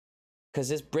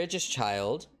 Because it's Bridges'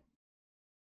 child,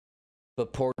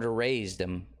 but Porter raised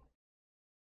him.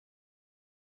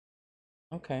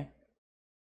 Okay.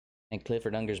 And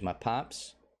Clifford Unger's my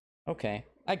pops. Okay.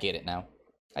 I get it now.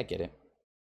 I get it.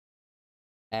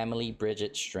 Emily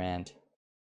Bridget Strand.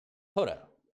 Hold up.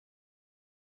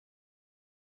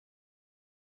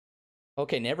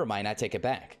 Okay, never mind. I take it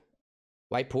back.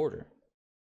 Why Porter?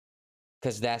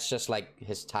 Because that's just like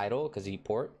his title, because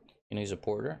he's a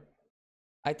porter.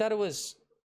 I thought it was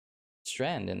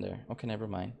Strand in there. Okay, never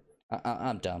mind.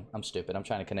 I'm dumb. I'm stupid. I'm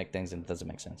trying to connect things and it doesn't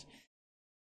make sense.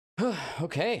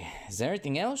 Okay, is there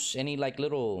anything else? Any like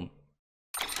little...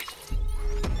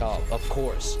 Oh, of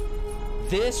course.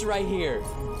 This right here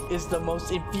is the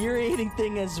most infuriating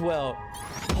thing as well.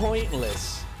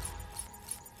 Pointless.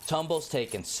 Tumbles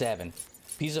taken, 7.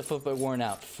 Piece of football worn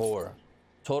out, 4.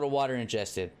 Total water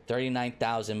ingested,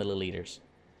 39,000 milliliters.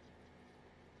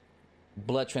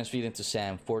 Blood transfused into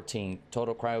Sam, 14.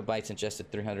 Total cryobites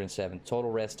ingested, 307.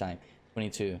 Total rest time,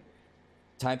 22.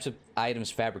 Types of items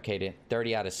fabricated,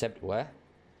 30 out of 70. What?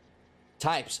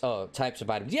 Types of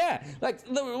items. Yeah, like,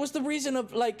 what's the reason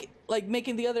of like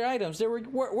making the other items? They were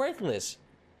worthless.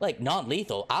 Like,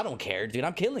 non-lethal. I don't care, dude.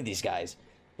 I'm killing these guys.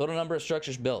 Total number of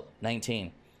structures built,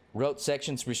 19. Road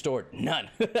sections restored, none.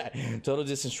 Total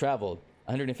distance traveled,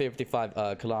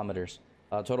 155 kilometers.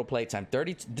 Total playtime,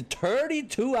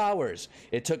 32 hours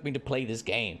it took me to play this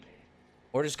game.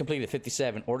 Orders completed,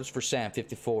 57. Orders for Sam,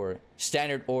 54.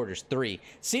 Standard orders, 3.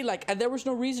 See, like, there was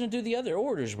no reason to do the other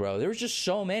orders, bro. There was just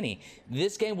so many.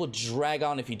 This game will drag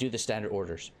on if you do the standard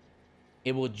orders.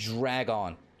 It will drag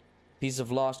on. Piece of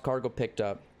lost cargo picked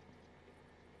up.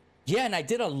 Yeah, and I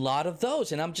did a lot of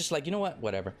those, and I'm just like, you know what?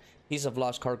 Whatever. Piece of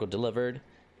lost cargo delivered.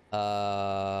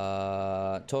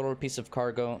 Total piece of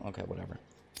cargo. Okay, whatever.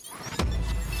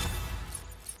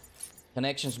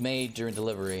 Connections made during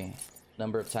delivery.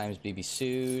 Number of times BB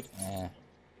sued.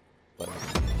 Whatever.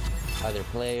 Other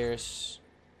players.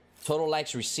 Total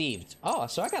likes received. Oh,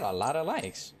 so I got a lot of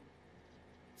likes.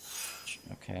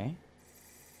 Okay.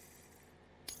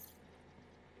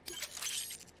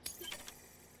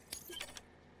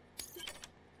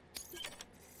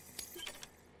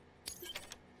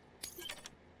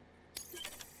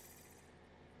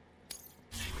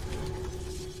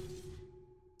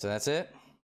 So that's it.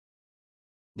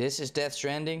 This is Death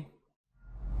Stranding.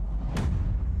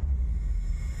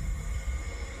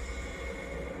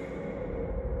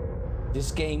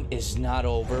 This game is not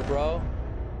over, bro.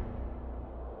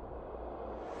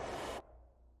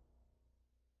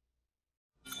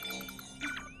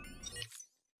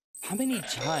 How many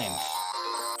times?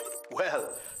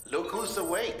 Well, look who's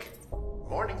awake.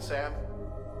 Morning, Sam.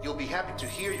 You'll be happy to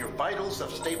hear your vitals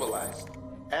have stabilized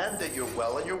and that you're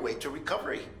well on your way to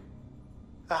recovery.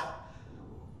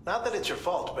 Not that it's your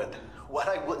fault, but what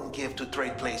I wouldn't give to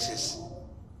trade places.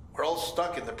 We're all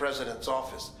stuck in the president's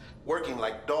office, working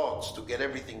like dogs to get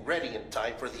everything ready in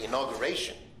time for the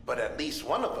inauguration. But at least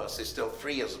one of us is still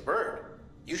free as a bird.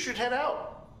 You should head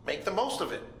out. Make the most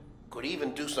of it. Could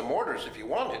even do some orders if you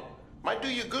wanted. Might do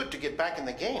you good to get back in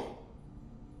the game.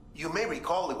 You may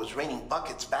recall it was raining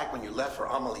buckets back when you left for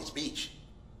Amelie's Beach.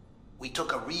 We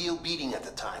took a real beating at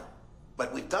the time,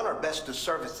 but we've done our best to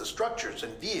service the structures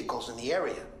and vehicles in the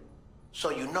area. So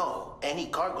you know, any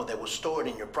cargo that was stored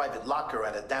in your private locker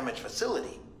at a damaged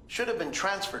facility should have been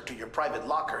transferred to your private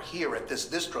locker here at this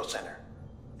distro center.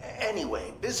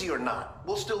 Anyway, busy or not,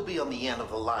 we'll still be on the end of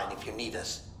the line if you need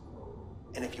us.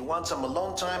 And if you want some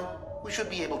alone time, we should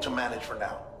be able to manage for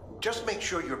now. Just make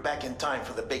sure you're back in time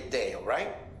for the big day, all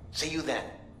right? See you then.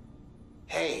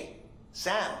 Hey,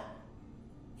 Sam,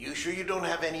 you sure you don't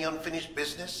have any unfinished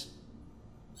business?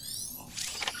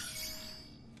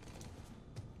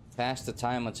 Pass the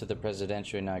time until the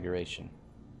presidential inauguration.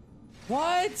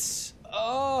 What?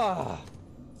 Oh,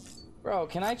 bro,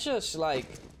 can I just like...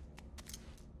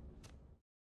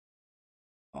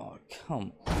 Oh,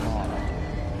 come on.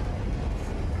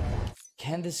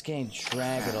 Can this game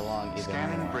drag it along even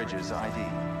Scanning more? Bridges ID.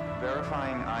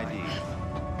 Verifying ID.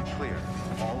 Clear.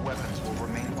 All weapons will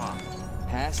remain locked.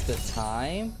 Pass the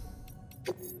time?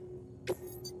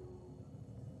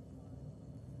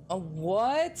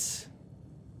 What?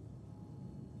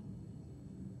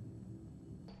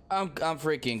 I'm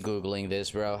freaking Googling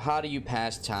this, bro. How do you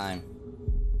pass time?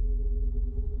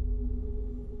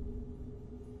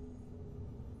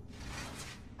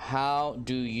 How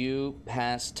do you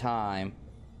pass time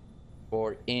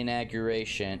for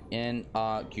inauguration?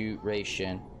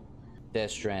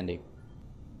 Death Stranding.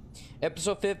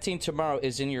 Episode 15 tomorrow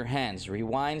is in your hands.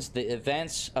 Rewinds the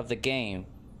events of the game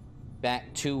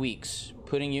back 2 weeks,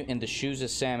 putting you in the shoes of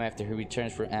Sam after he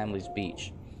returns from Amelie's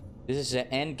Beach. This is an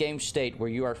end game state where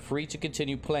you are free to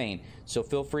continue playing, so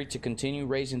feel free to continue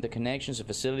raising the connections of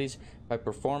facilities by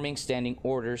performing standing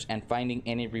orders and finding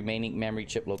any remaining memory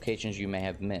chip locations you may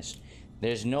have missed.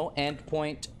 There's no end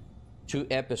point to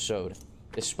episode,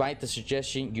 despite the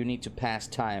suggestion you need to pass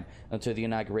time until the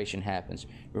inauguration happens.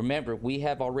 Remember, we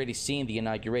have already seen the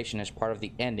inauguration as part of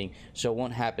the ending, so it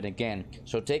won't happen again.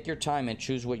 So take your time and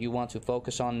choose what you want to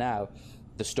focus on now.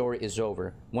 The story is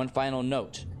over. One final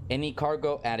note. Any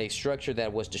cargo at a structure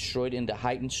that was destroyed in the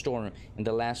heightened storm in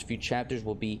the last few chapters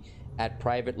will be at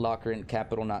private locker in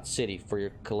Capital Knot City for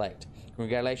your collect.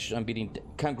 Congratulations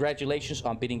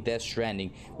on beating Death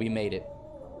Stranding. We made it.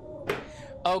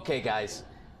 Okay, guys.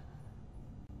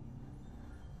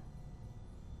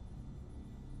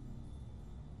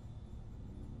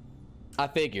 I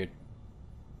figured.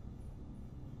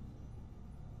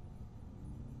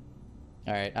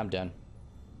 Alright, I'm done.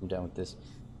 I'm done with this.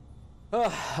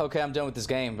 Oh, okay, I'm done with this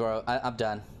game, bro. I'm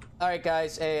done. Alright,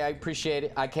 guys. Hey, I appreciate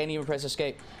it. I can't even press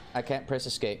escape. I can't press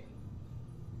escape.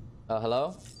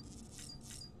 Hello?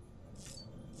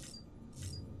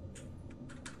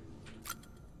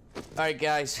 Alright,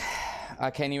 guys.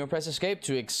 I can't even press escape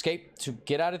to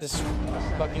get out of this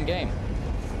fucking game.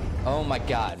 Oh my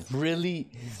god. Really?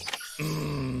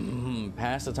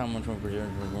 Pass the time.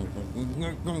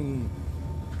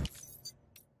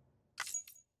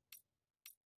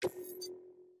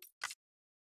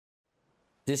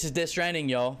 This is Death Stranding,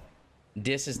 yo.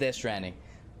 This is Death Stranding.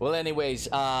 Well, anyways,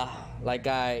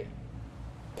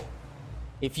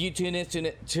 if you tune in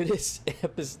to this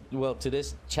episode, well, to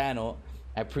this channel,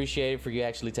 I appreciate it for you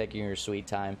actually taking your sweet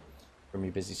time from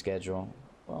your busy schedule.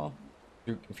 Well,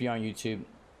 if you're on YouTube,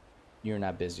 you're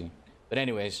not busy. But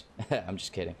anyways, I'm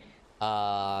just kidding.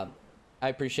 I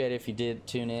appreciate it if you did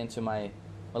tune in to my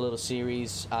my little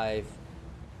series. I've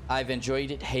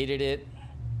enjoyed it, hated it.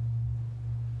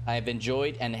 I've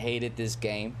enjoyed and hated this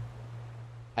game.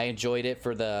 I enjoyed it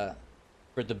for the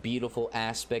beautiful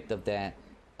aspect of that,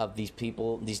 of these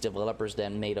people, these developers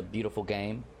that made a beautiful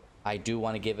game. I do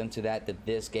want to give into that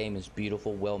this game is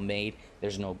beautiful, well made.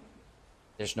 There's no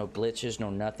glitches, no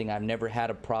nothing. I've never had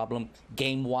a problem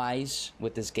game wise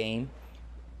with this game.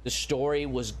 The story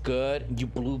was good. You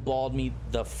blue balled me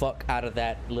the fuck out of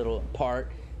that little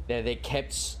part that they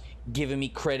kept giving me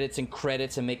credits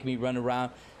and making me run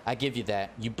around. I give you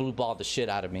that. You blue balled the shit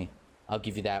out of me. I'll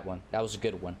give you that one. That was a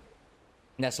good one.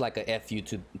 And that's like a F you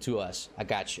to us. I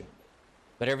got you.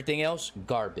 But everything else,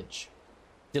 garbage.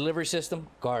 Delivery system,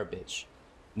 garbage.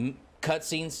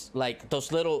 Cutscenes, like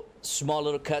those small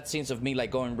little cutscenes of me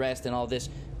like going rest and all this,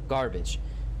 garbage.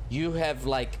 You have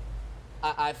like,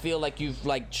 I feel like you've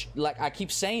like I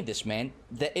keep saying this, man,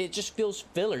 that it just feels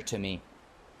filler to me.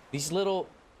 These little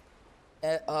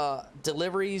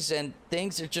deliveries and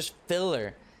things are just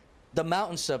filler. The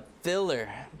mountain stuff, filler.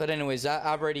 But anyways,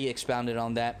 I've already expounded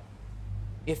on that.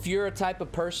 If you're a type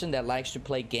of person that likes to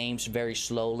play games very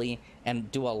slowly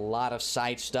and do a lot of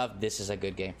side stuff, this is a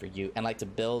good game for you. And like to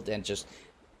build and just,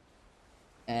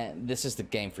 this is the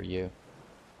game for you.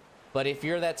 But if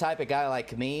you're that type of guy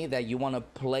like me that you want to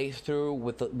play through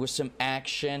with some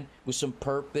action, with some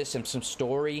purpose and some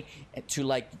story to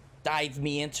like dive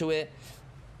me into it,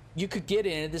 you could get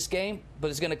into this game, but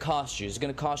it's gonna cost you. It's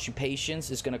gonna cost you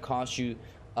patience. It's gonna cost you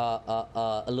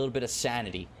a little bit of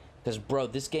sanity. Because bro,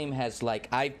 this game has like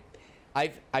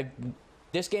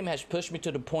this game has pushed me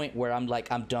to the point where I'm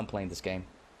like, I'm done playing this game.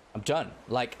 I'm done.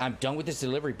 Like I'm done with this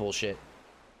delivery bullshit.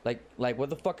 Like what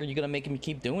the fuck are you gonna make me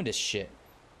keep doing this shit?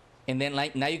 And then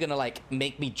like now you're gonna like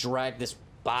make me drag this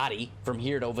body from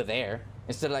here to over there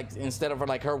instead of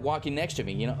like her walking next to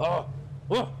me, you know?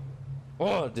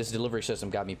 Oh, this delivery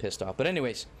system got me pissed off. But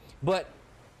anyways,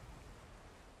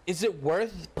 is it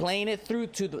worth playing it through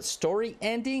to the story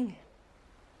ending?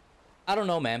 I don't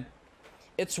know, man.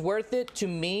 It's worth it to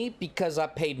me because I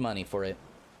paid money for it.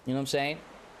 You know what I'm saying?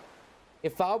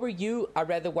 If I were you, I'd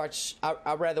rather watch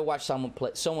someone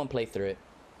play through it.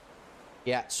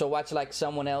 Yeah, so watch like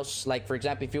someone else. Like for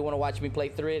example, if you want to watch me play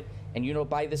through it and you don't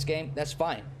buy this game, that's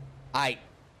fine. I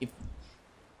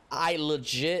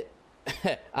legit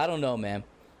I don't know, man.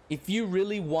 If you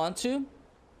really want to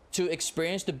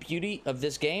experience the beauty of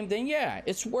this game, then yeah,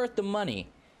 it's worth the money.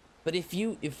 But if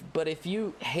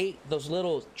you hate those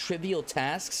little trivial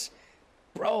tasks,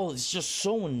 bro, it's just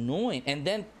so annoying. And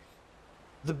then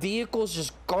the vehicle's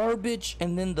just garbage,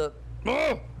 and then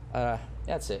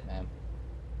that's it, man.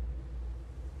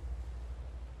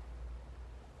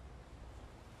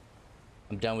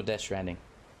 I'm done with Death Stranding.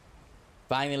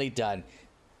 Finally done.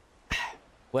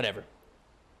 Whatever.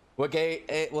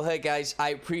 Okay, well, hey guys, I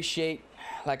appreciate,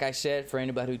 like I said, for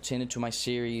anybody who tuned into my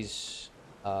series.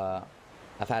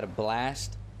 I've had a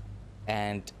blast,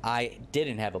 and I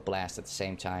didn't have a blast at the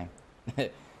same time.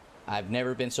 I've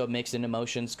never been so mixed in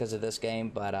emotions because of this game,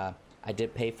 but I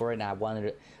did pay for it, and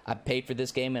I paid for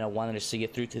this game, and I wanted to see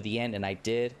it through to the end, and I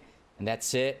did, and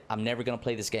that's it. I'm never gonna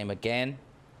play this game again.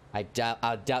 I doubt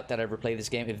that I ever play this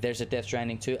game. If there's a Death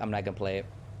Stranding 2, I'm not gonna play it.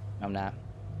 I'm not.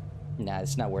 Nah,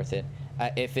 it's not worth it.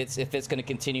 If it's gonna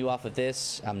continue off of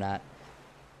this, I'm not.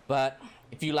 But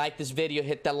if you like this video,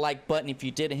 hit that like button. If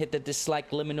you didn't, hit the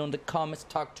dislike. Let me know in the comments.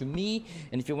 Talk to me.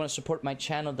 And if you want to support my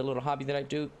channel, the little hobby that I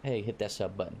do, hey, hit that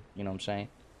sub button. You know what I'm saying?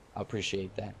 I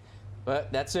appreciate that.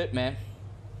 But that's it, man.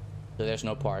 So there's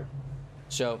no part.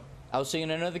 So I'll see you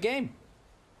in another game.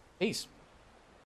 Peace.